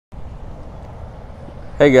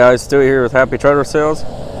Hey guys, still here with Happy Trailer Sales.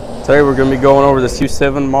 Today we're going to be going over this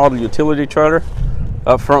U7 model utility trailer.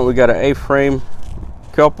 Up front we got an A-frame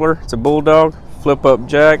coupler. It's a Bulldog, flip up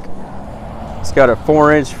jack. It's got a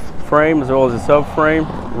 4-inch frame as well as a subframe,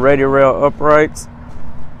 radial rail uprights.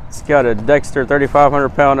 It's got a Dexter 3,500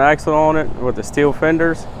 pound axle on it with the steel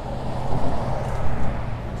fenders.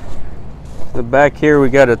 In the back here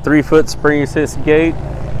we got a 3-foot spring assist gate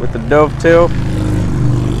with the dovetail.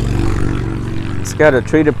 It's got a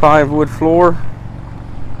treated pine wood floor,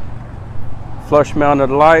 flush mounted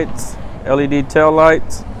lights, LED tail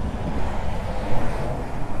lights.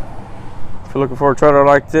 If you're looking for a trailer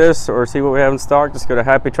like this or see what we have in stock, just go to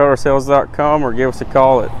happytrailersales.com or give us a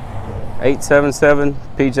call at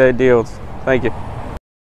 877-PJ-DEALS. Thank you.